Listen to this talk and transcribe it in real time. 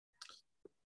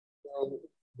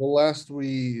The last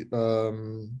we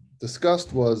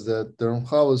discussed was that the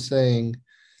Ramchal was saying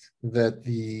that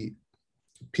the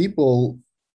people,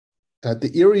 that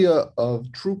the area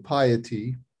of true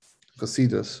piety,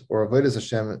 Chassidus or Avodas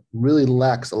Hashem, really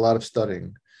lacks a lot of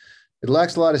studying. It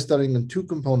lacks a lot of studying in two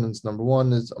components. Number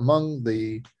one is among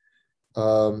the,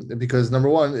 because number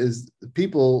one is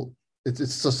people, it's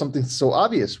just something so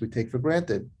obvious we take for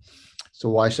granted. So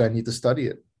why should I need to study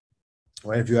it?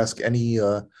 Right? If you ask any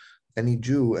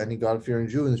Jew, any God-fearing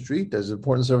Jew in the street, does it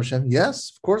important to serve Hashem?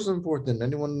 Yes, of course it's important.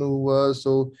 Anyone who,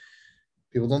 so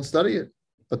people don't study it.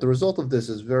 But the result of this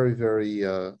is very, very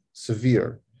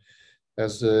severe,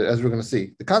 as we're going to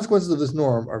see. The consequences of this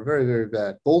norm are very, very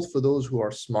bad, both for those who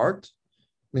are smart,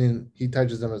 meaning he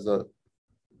touches them as the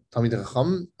Talmidei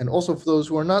Chacham, and also for those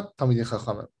who are not Talmidei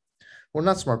Chacham, who are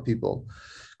not smart people.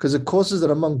 Because it causes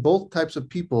that among both types of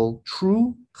people,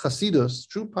 true chassidus,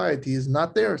 true piety is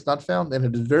not there. It's not found, and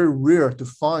it is very rare to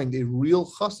find a real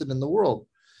chassid in the world.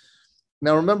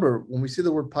 Now, remember, when we say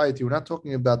the word piety, we're not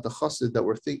talking about the chassid that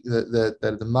we're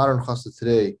that the modern chassid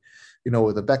today,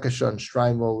 with the Bekasha and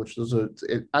Shtreimel, which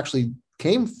it actually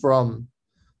came from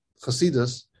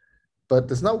chassidus, but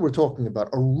that's not what we're talking about.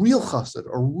 A real chassid,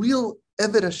 a real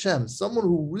Eved Hashem, someone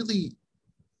who really,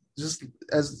 just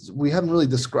as we haven't really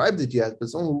described it yet, but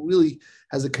someone who really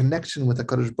has a connection with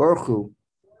HaKadosh Baruch Hu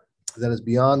that is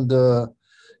beyond, that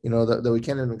we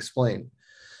can't even explain.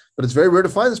 But it's very rare to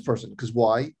find this person. Because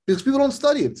why? Because people don't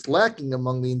study it. It's lacking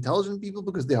among the intelligent people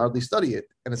because they hardly study it.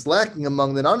 And it's lacking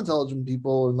among the non-intelligent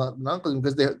people or not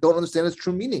because they don't understand its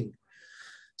true meaning.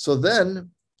 So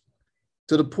then,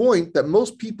 to the point that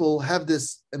most people have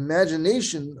this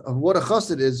imagination of what a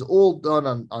chassid is, all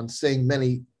done on saying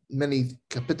many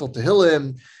capital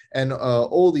Tehillim and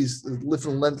all these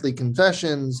different lengthy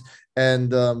confessions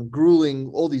and grueling,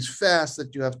 all these fasts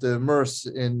that you have to immerse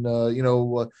in,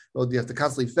 you have to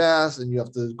constantly fast and you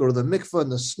have to go to the mikveh in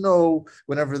the snow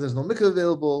whenever there's no mikveh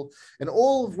available, and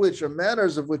all of which are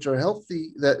matters of which are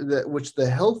healthy, that which the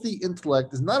healthy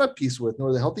intellect is not at peace with,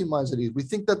 nor the healthy minds at ease. We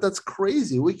think that that's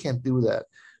crazy. We can't do that.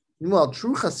 Meanwhile,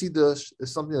 true chassidus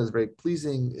is something that's very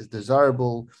pleasing, is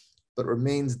desirable, but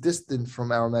remains distant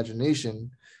from our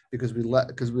imagination because we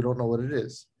don't know what it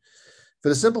is. For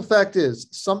the simple fact is,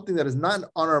 something that is not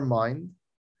on our mind,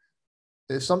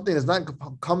 if something is not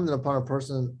incumbent upon a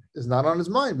person, is not on his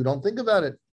mind. We don't think about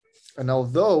it. And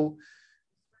although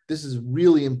this is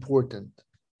really important,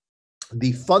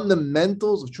 the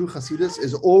fundamentals of true Hasidus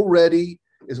is already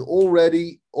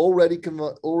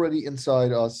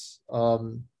inside us,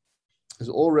 is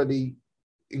already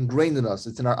ingrained in us.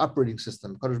 It's in our operating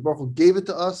system. Kadosh Baruch Hu gave it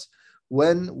to us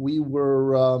when we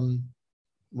were.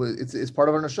 It's part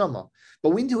of our neshama,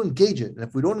 but we need to engage it. And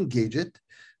if we don't engage it,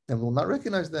 then we will not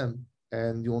recognize them,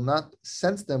 and you will not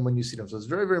sense them when you see them. So it's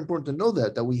very, very important to know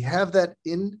that we have that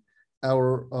in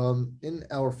our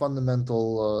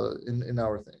fundamental in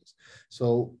our things.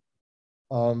 So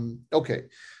okay,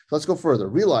 so let's go further.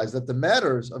 Realize that the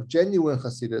matters of genuine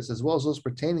Hasidus, as well as those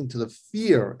pertaining to the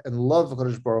fear and love of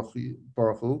Kadosh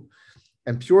Baruch Hu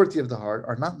and purity of the heart,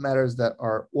 are not matters that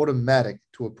are automatic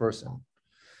to a person.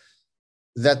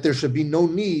 That there should be no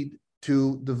need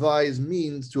to devise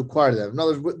means to acquire them. In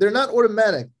other words, they're not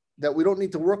automatic, that we don't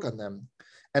need to work on them.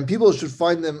 And people should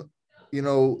find them,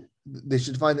 they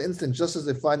should find the instant, just as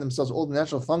they find themselves all the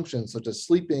natural functions, such as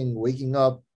sleeping, waking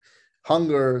up,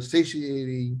 hunger,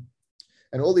 satiating,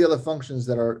 and all the other functions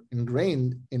that are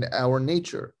ingrained in our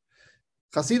nature.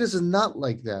 Chassidus is not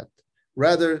like that.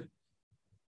 Rather,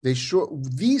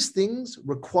 these things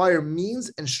require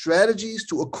means and strategies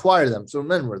to acquire them. So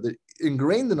remember, they're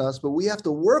ingrained in us, but we have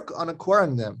to work on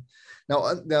acquiring them.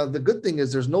 Now, the good thing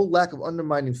is there's no lack of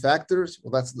undermining factors.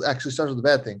 Well, that's actually starts with the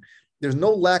bad thing. There's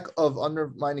no lack of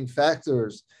undermining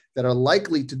factors that are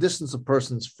likely to distance a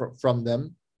person from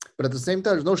them. But at the same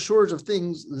time, there's no shortage of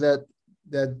things that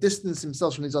distance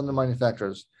themselves from these undermining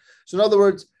factors. So in other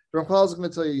words, the Ramchal is going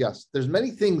to tell you, yes, there's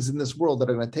many things in this world that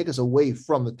are going to take us away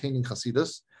from attaining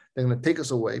Hasidus. They're going to take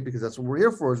us away because that's what we're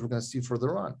here for, as we're going to see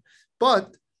further on.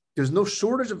 But there's no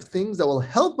shortage of things that will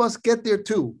help us get there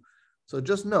too. So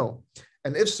just know.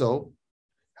 And if so,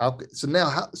 now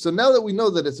that we know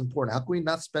that it's important, how can we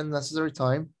not spend the necessary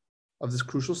time of this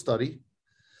crucial study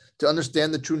to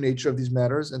understand the true nature of these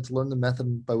matters and to learn the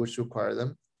method by which to acquire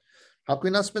them? How can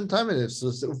we not spend time in this? So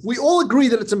if we all agree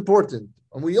that it's important,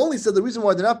 and we only said the reason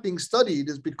why they're not being studied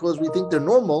is because we think they're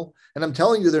normal, and I'm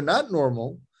telling you they're not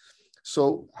normal,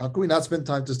 so how can we not spend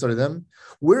time to study them?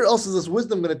 Where else is this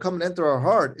wisdom going to come and enter our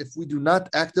heart if we do not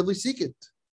actively seek it?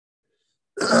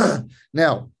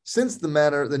 Now, since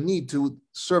the need to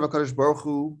serve HaKadosh Baruch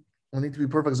Hu need to be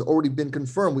perfect has already been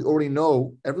confirmed. We already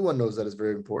know, everyone knows that is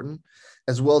very important,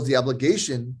 as well as the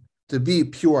obligation to be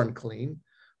pure and clean.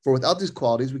 For without these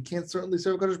qualities, we can't certainly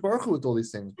serve Kadosh Baruch Hu with all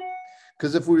these things.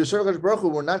 Because if we serve Kadosh Baruch Hu,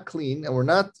 we're not clean and we're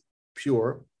not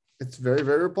pure, it's very,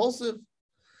 very repulsive.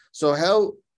 So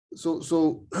how?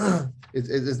 So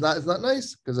it's not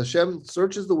nice because Hashem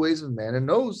searches the ways of man and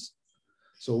knows.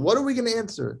 So what are we going to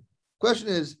answer? Question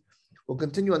is, we'll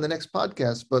continue on the next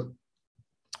podcast, but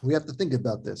we have to think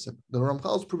about this. The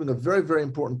Ramchal is proving a very, very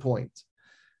important point.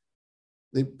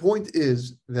 The point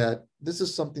is that this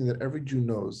is something that every Jew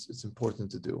knows it's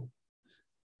important to do.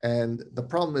 And the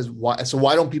problem is why? So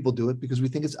why don't people do it? Because we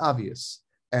think it's obvious.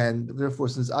 And therefore,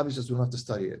 since it's obvious, we don't have to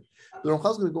study it. The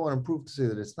Ramchal is going to go on and prove to say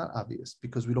that it's not obvious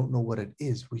because we don't know what it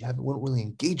is. We don't really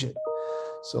engage it.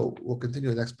 So we'll continue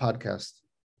the next podcast.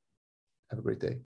 Have a great day.